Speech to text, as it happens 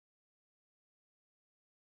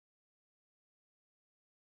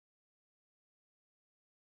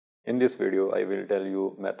In this video, I will tell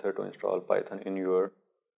you method to install Python in your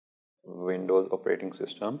Windows operating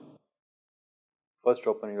system. First,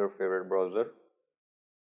 open your favorite browser,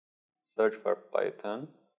 search for Python.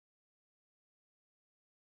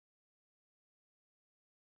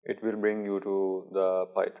 It will bring you to the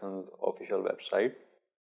Python official website.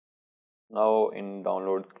 Now in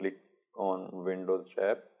downloads, click on Windows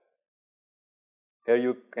tab. Here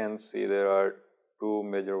you can see there are two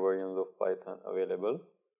major versions of Python available.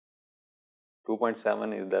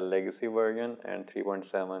 2.7 is the legacy version and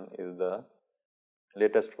 3.7 is the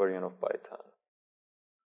latest version of Python.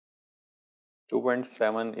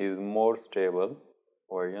 2.7 is more stable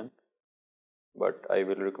version, but I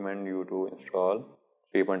will recommend you to install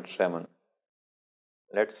 3.7.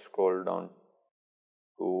 Let's scroll down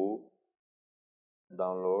to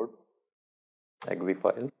download exe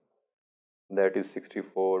file. That is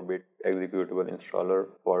 64-bit executable installer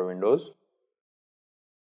for Windows.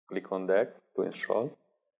 Click on that to install,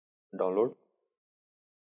 download.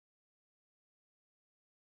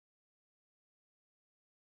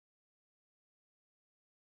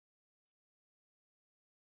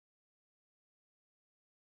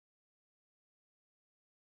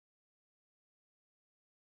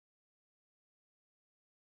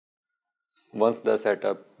 Once the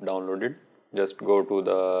setup downloaded, just go to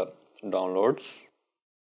the downloads,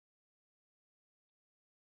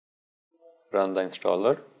 run the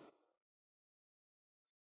installer,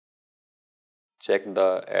 check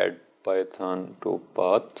the add Python to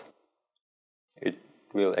path. It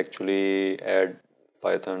will actually add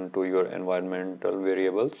Python to your environmental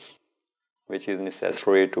variables, which is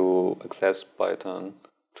necessary to access Python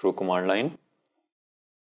through command line.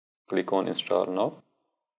 Click on install now.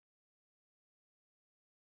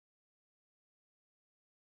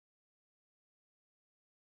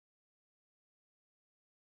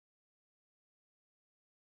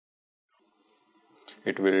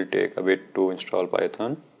 It will take a bit to install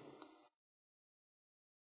Python.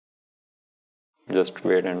 Just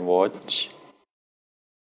wait and watch.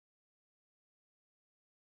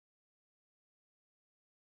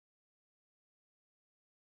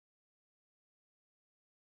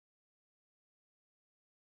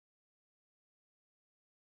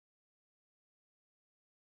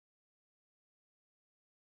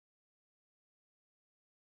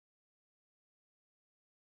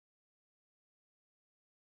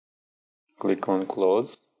 Click on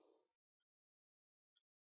close.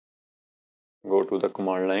 Go to the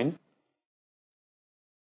command line.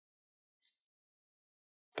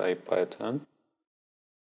 Type Python.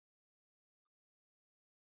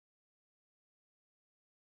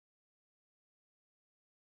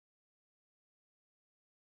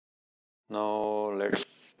 Now let's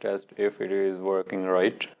test if it is working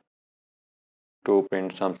right. To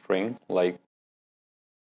print some string like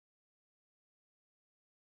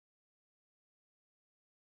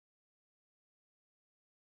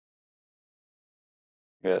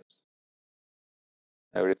yes,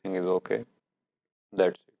 everything is okay.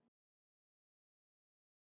 That's it.